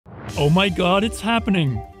Oh my god, it's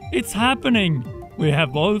happening! It's happening! We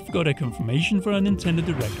have both got a confirmation for a Nintendo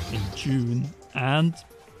Direct in June, and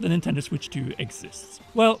the Nintendo Switch 2 exists.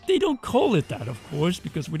 Well, they don't call it that, of course,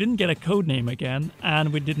 because we didn't get a code name again,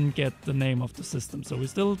 and we didn't get the name of the system. So we're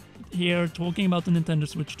still here talking about the Nintendo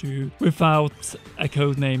Switch 2 without a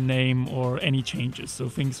code name or any changes. So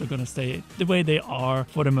things are gonna stay the way they are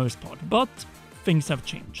for the most part. But things have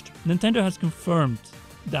changed. Nintendo has confirmed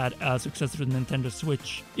that a successor to the Nintendo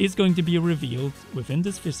Switch is going to be revealed within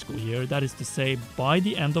this fiscal year, that is to say by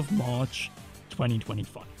the end of March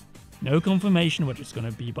 2025. No confirmation whether it's going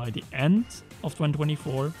to be by the end of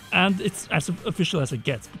 2024, and it's as official as it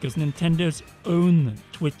gets because Nintendo's own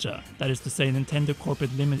Twitter, that is to say Nintendo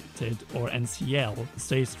Corporate Limited or NCL,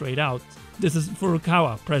 says straight out, this is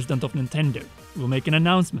Furukawa, president of Nintendo. We will make an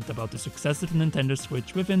announcement about the successor to Nintendo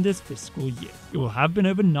Switch within this fiscal year. It will have been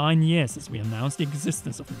over 9 years since we announced the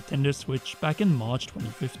existence of Nintendo Switch back in March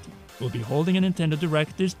 2015. We'll be holding a Nintendo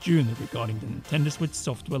Direct this June regarding the Nintendo Switch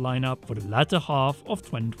software lineup for the latter half of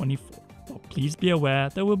 2024. But please be aware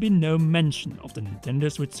there will be no mention of the Nintendo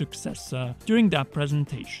Switch successor during that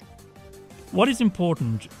presentation. What is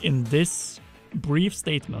important in this brief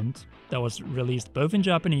statement that was released both in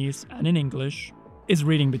Japanese and in English is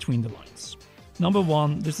reading between the lines. Number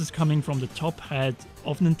one, this is coming from the top head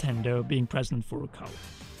of Nintendo being President Furukawa.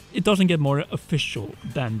 It doesn't get more official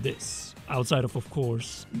than this, outside of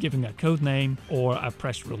course, giving a code name or a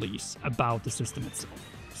press release about the system itself.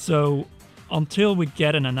 So, until we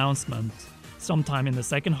get an announcement sometime in the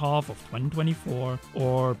second half of 2024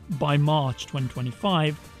 or by March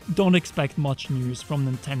 2025, don't expect much news from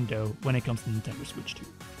Nintendo when it comes to Nintendo Switch 2.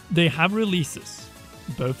 They have releases,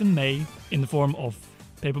 both in May, in the form of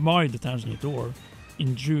Paper Mario The Thousand Year Door,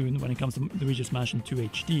 in June when it comes to Luigi's Mansion 2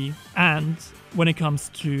 HD, and when it comes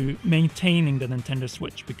to maintaining the Nintendo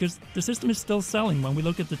Switch, because the system is still selling. When we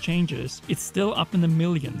look at the changes, it's still up in the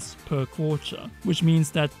millions per quarter, which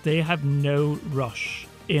means that they have no rush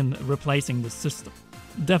in replacing the system.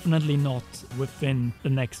 Definitely not within the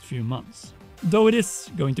next few months, though it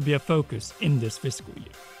is going to be a focus in this fiscal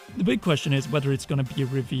year. The big question is whether it's going to be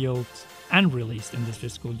revealed and released in this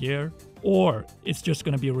fiscal year, or it's just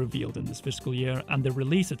going to be revealed in this fiscal year and the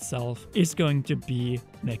release itself is going to be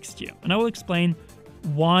next year. And I will explain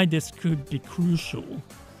why this could be crucial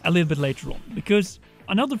a little bit later on, because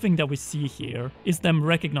another thing that we see here is them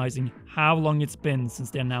recognizing how long it's been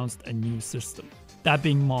since they announced a new system, that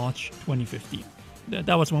being March 2015.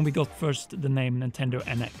 That was when we got first the name Nintendo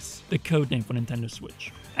NX, the code name for Nintendo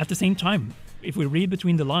Switch. At the same time, if we read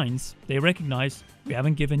between the lines, they recognize we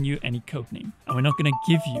haven't given you any codename, and we're not going to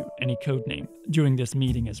give you any codename during this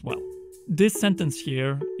meeting as well. This sentence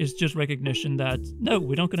here is just recognition that, no,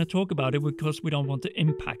 we're not going to talk about it because we don't want to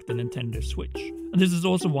impact the Nintendo Switch. And this is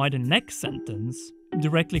also why the next sentence,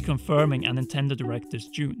 directly confirming a Nintendo Direct this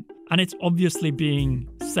June. And it's obviously being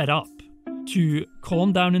set up to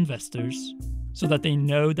calm down investors so that they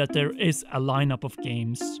know that there is a lineup of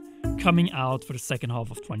games coming out for the second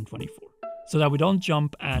half of 2024. So that we don't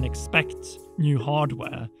jump and expect new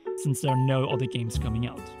hardware since there are no other games coming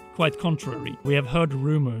out. Quite contrary, we have heard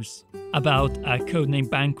rumors about a codename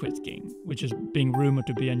Banquet game, which is being rumored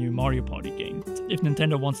to be a new Mario Party game. If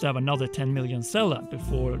Nintendo wants to have another 10 million seller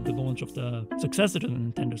before the launch of the successor to the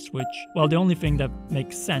Nintendo Switch, well, the only thing that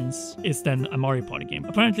makes sense is then a Mario Party game.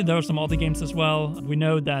 Apparently there are some other games as well. We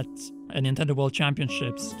know that a Nintendo World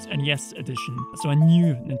Championships NES edition, so a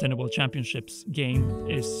new Nintendo World Championships game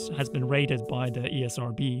has been rated by the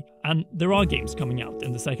ESRB, and there are games coming out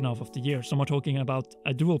in the second half of the year. Some are talking about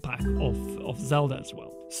a dual pack of Zelda as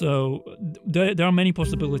well. So there are many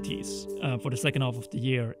possibilities for the second half of the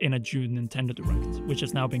year in a June Nintendo Direct, which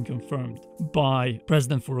has now been confirmed by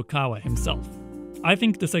President Furukawa himself. I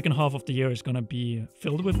think the second half of the year is going to be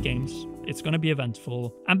filled with games, it's going to be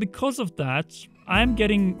eventful, and because of that, I'm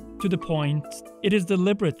getting to the point it is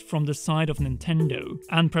deliberate from the side of Nintendo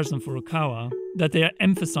and President Furukawa that they are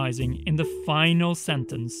emphasizing in the final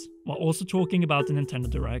sentence, while also talking about the Nintendo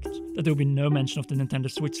Direct, that there will be no mention of the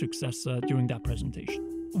Nintendo Switch successor during that presentation.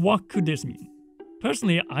 What could this mean?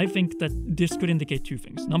 Personally, I think that this could indicate two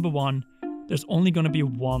things. Number one, there's only going to be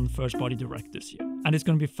one first-party Direct this year, and it's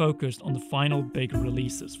going to be focused on the final big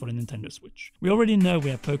releases for the Nintendo Switch. We already know we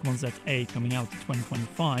have Pokemon ZA coming out in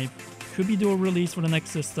 2025, could be dual release for the next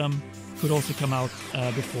system, could also come out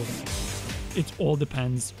before the next system. It all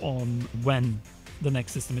depends on when the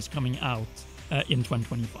next system is coming out in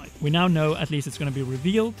 2025. We now know at least it's going to be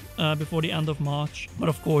revealed before the end of March, but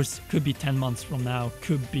of course could be 10 months from now,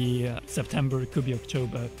 could be September, could be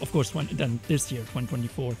October, of course then this year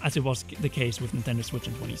 2024, as it was the case with Nintendo Switch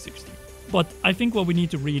in 2016. But I think what we need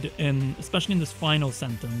to read in, especially in this final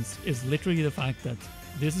sentence, is literally the fact that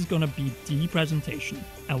this is going to be the presentation.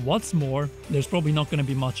 And what's more, there's probably not going to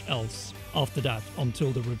be much else after that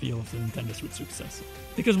until the reveal of the Nintendo Switch successor.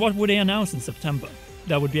 Because what would they announce in September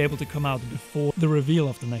that would be able to come out before the reveal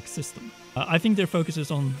of the next system? I think their focus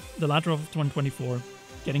is on the latter of 2024,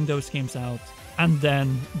 getting those games out, and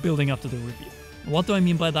then building up to the reveal. What do I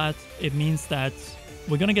mean by that? It means that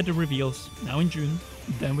we're going to get the reveals now in June,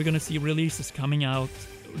 then we're going to see releases coming out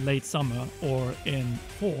late summer or in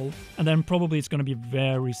fall, and then probably it's going to be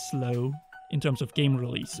very slow in terms of game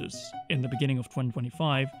releases in the beginning of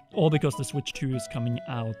 2025, all because the Switch 2 is coming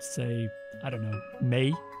out, say, I don't know,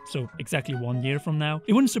 May, so exactly 1 year from now.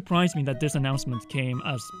 It wouldn't surprise me that this announcement came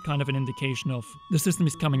as kind of an indication of the system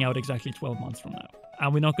is coming out exactly 12 months from now,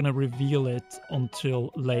 and we're not going to reveal it until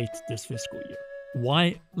late this fiscal year.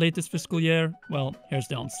 Why late this fiscal year? Well, here's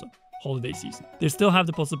the answer. Holiday season. They still have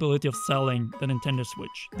the possibility of selling the Nintendo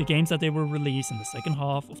Switch, the games that they will release in the second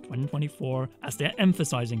half of 2024, as they're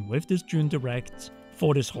emphasizing with this June Direct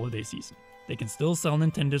for this holiday season. They can still sell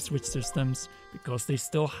Nintendo Switch systems because they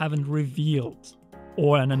still haven't revealed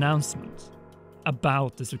or an announcement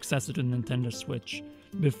about the successor to the Nintendo Switch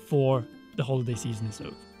before the holiday season is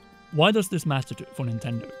over. Why does this matter for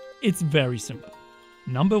Nintendo? It's very simple.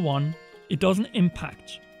 Number one, it doesn't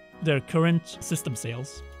impact their current system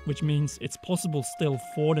sales, which means it's possible still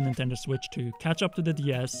for the Nintendo Switch to catch up to the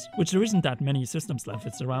DS, which there isn't that many systems left,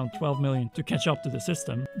 it's around 12 million to catch up to the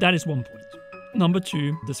system. That is one point. Number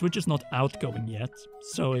two, the Switch is not outgoing yet,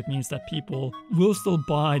 so it means that people will still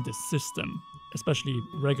buy the system, especially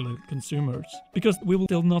regular consumers, because we will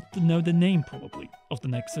still not know the name probably of the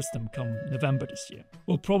next system come November this year.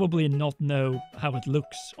 We'll probably not know how it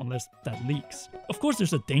looks unless that leaks. Of course,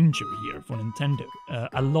 there's a danger here for Nintendo.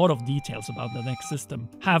 A lot of details about the next system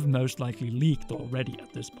have most likely leaked already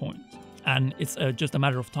at this point. And it's just a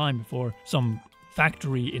matter of time before some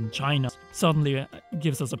factory in China suddenly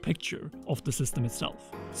gives us a picture of the system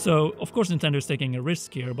itself. So, of course, Nintendo is taking a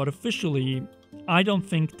risk here, but officially, I don't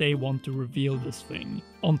think they want to reveal this thing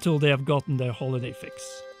until they have gotten their holiday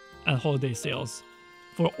fix and holiday sales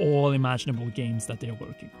for all imaginable games that they're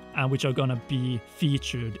working and which are gonna be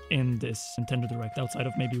featured in this Nintendo Direct outside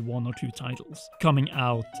of maybe 1 or 2 titles coming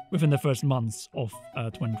out within the first months of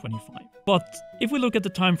 2025. But if we look at the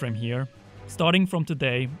time frame here, starting from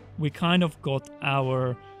today, we kind of got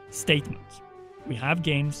our statement. We have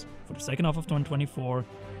games for the second half of 2024.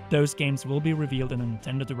 Those games will be revealed in a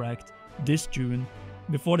Nintendo Direct this June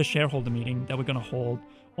before the shareholder meeting that we're going to hold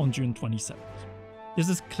on June 27th. This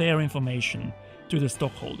is clear information to the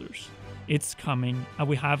stockholders. It's coming, and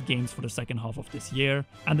we have games for the second half of this year,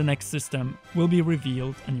 and the next system will be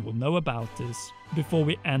revealed, and you will know about this before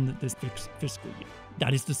we end this fiscal year.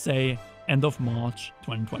 That is to say, end of March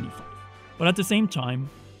 2025. But at the same time,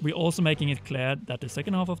 we're also making it clear that the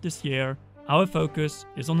second half of this year, our focus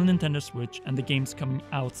is on the Nintendo Switch and the games coming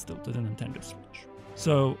out still to the Nintendo Switch.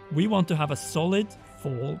 So we want to have a solid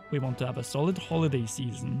fall, we want to have a solid holiday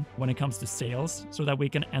season when it comes to sales, so that we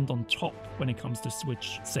can end on top when it comes to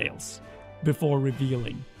Switch sales before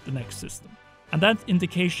revealing the next system. And that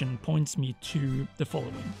indication points me to the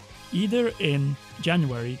following. Either in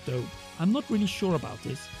January, though I'm not really sure about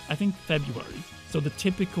this, I think February, so the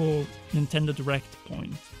typical Nintendo Direct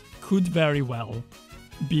point, could very well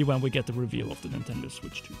be when we get the reveal of the Nintendo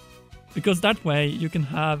Switch 2. Because that way you can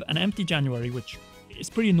have an empty January, which is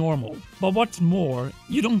pretty normal. But what's more,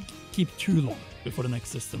 you don't keep too long before the next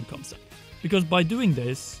system comes out. Because by doing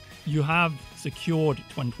this, you have secured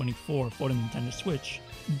 2024 for the Nintendo Switch,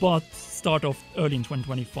 but start off early in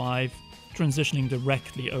 2025, transitioning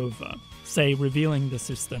directly over. Say, revealing the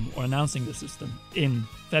system or announcing the system in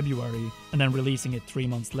February and then releasing it 3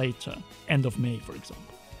 months later, end of May, for example.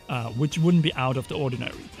 Which wouldn't be out of the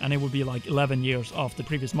ordinary. And it would be like 11 years after the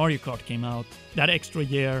previous Mario Kart came out. That extra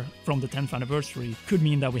year from the 10th anniversary could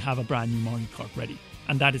mean that we have a brand new Mario Kart ready.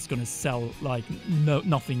 And that is going to sell like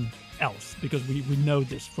nothing else, because we know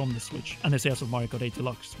this from the Switch and the sales of Mario Kart 8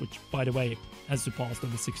 Deluxe, which, by the way, has surpassed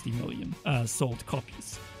over 60 million sold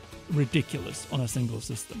copies. Ridiculous on a single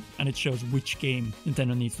system, and it shows which game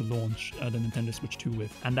Nintendo needs to launch the Nintendo Switch 2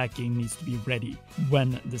 with, and that game needs to be ready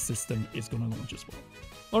when the system is going to launch as well.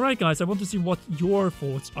 Alright guys, I want to see what your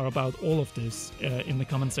thoughts are about all of this in the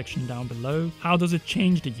comment section down below. How does it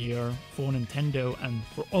change the year for Nintendo and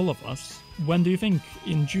for all of us? When do you think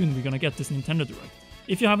in June we're going to get this Nintendo Direct?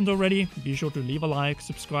 If you haven't already, be sure to leave a like,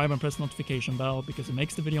 subscribe and press the notification bell because it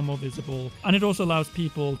makes the video more visible, and it also allows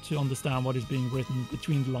people to understand what is being written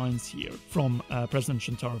between the lines here from President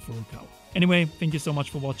Shintaro Furukawa. Anyway, thank you so much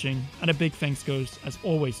for watching, and a big thanks goes, as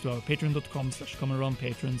always, to our patreon.com/CommonRun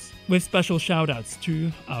patrons, with special shoutouts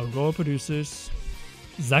to our raw producers,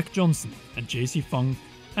 Zach Johnson and JC Funk,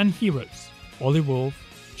 and heroes, Ollie Wolf,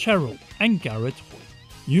 Cheryl, and Garrett Hoy.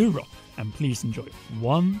 You rock, and please enjoy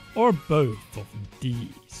one or both of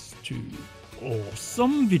these two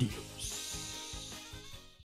awesome videos.